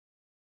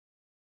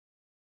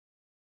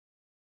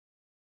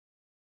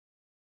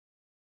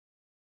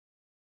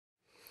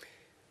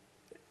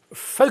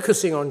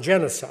focusing on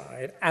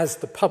genocide, as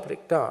the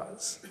public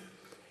does,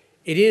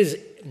 it is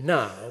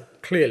now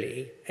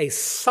clearly a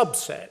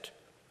subset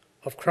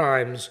of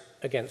crimes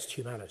against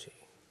humanity.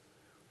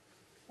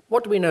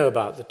 What do we know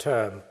about the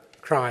term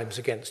crimes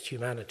against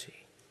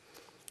humanity?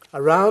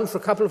 Around for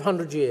a couple of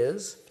hundred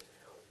years,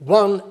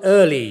 one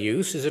early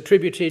use is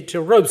attributed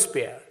to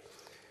Robespierre,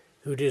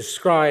 who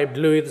described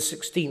Louis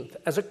XVI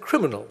as a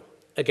criminal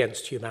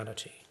against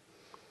humanity.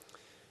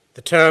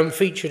 The term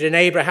featured in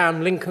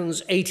Abraham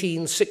Lincoln's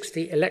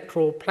 1860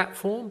 Electoral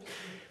Platform,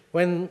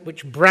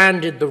 which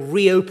branded the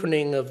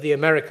reopening of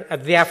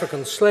the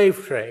African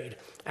slave trade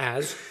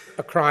as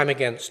a crime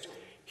against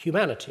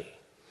humanity.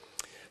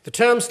 The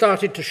term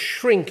started to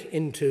shrink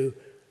into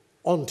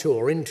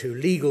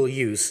legal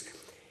use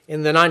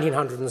in the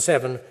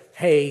 1907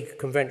 Hague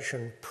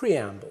Convention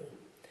preamble,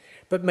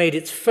 but made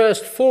its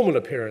first formal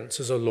appearance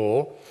as a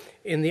law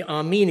in the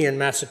Armenian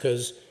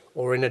massacres,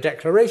 or in a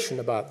declaration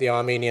about the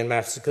Armenian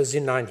massacres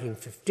in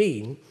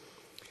 1915,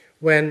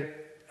 when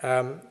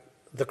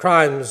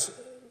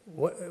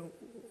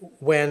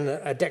when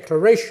a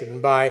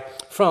declaration by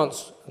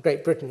France,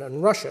 Great Britain,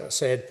 and Russia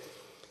said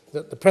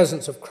that the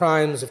presence of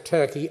crimes of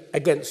Turkey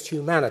against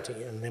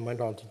humanity, and then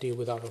went on to deal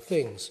with other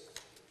things.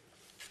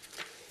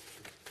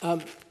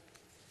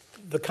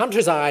 The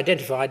countries I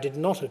identified did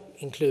not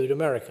include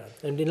America,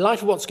 and in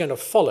light of what's going to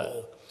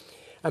follow,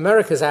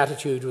 America's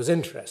attitude was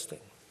interesting.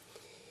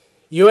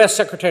 US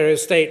Secretary of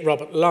State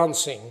Robert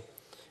Lansing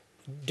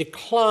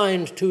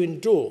declined to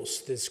endorse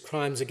this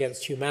crimes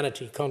against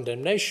humanity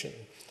condemnation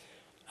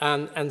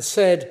and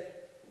said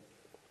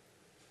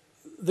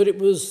that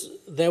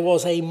there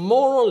was a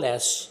more or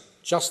less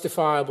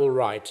justifiable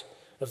right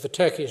of the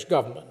Turkish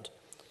government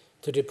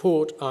to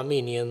deport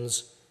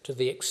Armenians to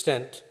the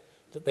extent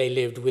that they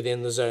lived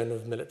within the zone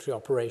of military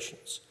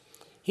operations.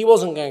 He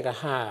wasn't going to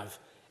have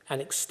an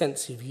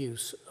extensive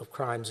use of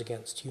crimes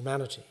against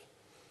humanity.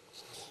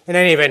 In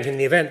any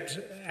event,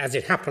 as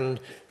it happened,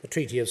 the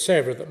Treaty of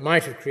Sèvres that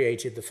might have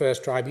created the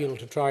first tribunal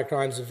to try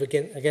crimes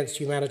against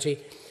humanity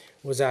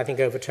was, I think,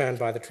 overturned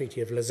by the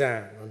Treaty of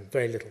Lausanne, and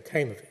very little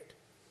came of it.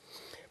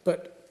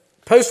 But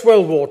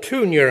post-World War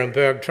II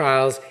Nuremberg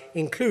trials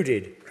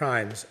included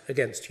crimes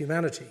against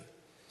humanity.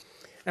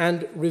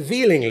 And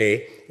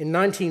revealingly, in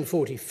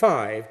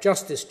 1945,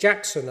 Justice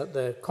Jackson, at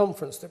the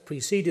conference that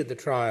preceded the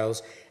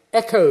trials,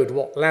 echoed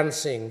what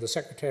Lansing, the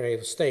Secretary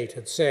of State,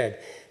 had said,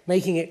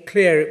 making it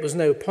clear it was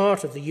no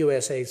part of the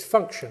USA's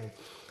function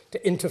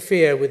to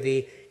interfere with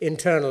the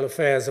internal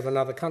affairs of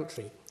another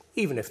country,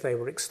 even if they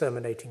were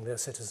exterminating their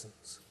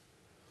citizens.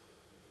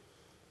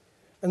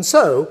 And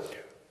so,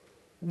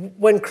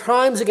 when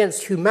crimes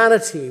against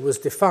humanity was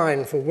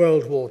defined for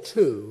World War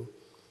II,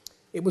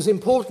 it was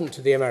important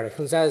to the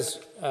Americans, as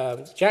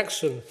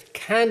Jackson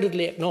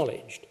candidly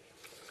acknowledged,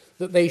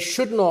 that they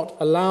should not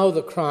allow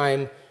the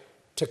crime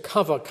to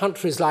cover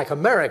countries like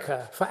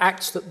America for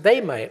acts that they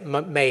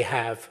may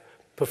have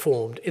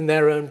performed in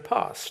their own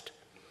past.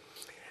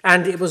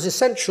 And it was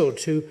essential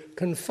to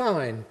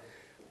confine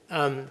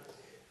the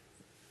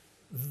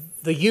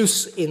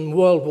use in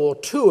World War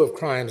II of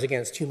crimes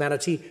against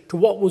humanity to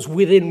what was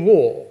within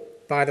war,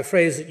 by the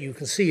phrase that you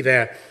can see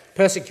there,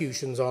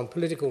 persecutions on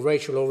political,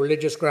 racial, or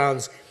religious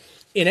grounds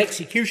in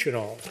execution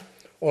of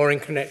or in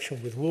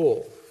connection with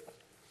war.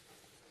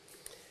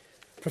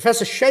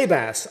 Professor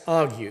Shabas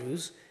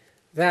argues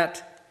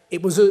that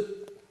it was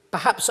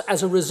perhaps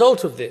as a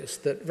result of this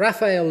that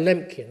Raphael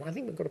Lemkin, I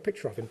think we've got a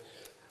picture of him,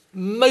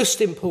 most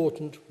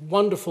important,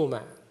 wonderful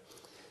man,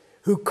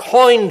 who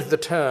coined the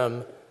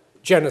term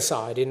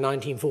genocide in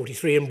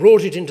 1943 and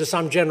brought it into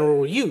some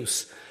general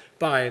use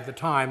by the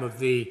time of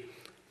the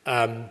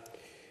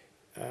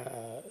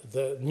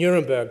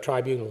Nuremberg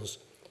tribunals,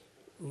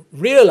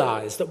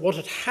 realized that what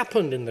had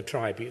happened in the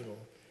tribunal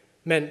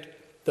meant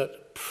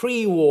that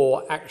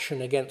pre-war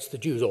action against the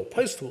Jews, or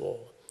post-war,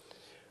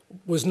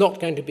 was not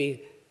going to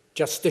be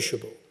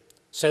justiciable.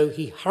 So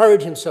he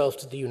hurried himself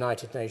to the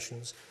United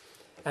Nations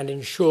and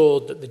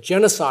ensured that the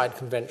Genocide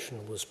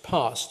Convention was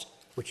passed,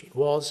 which it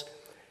was,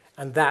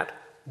 and that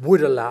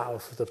would allow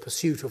for the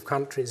pursuit of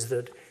countries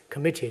that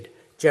committed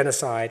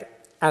genocide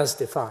as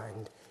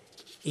defined,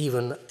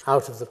 even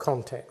out of the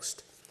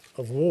context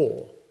of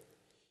war.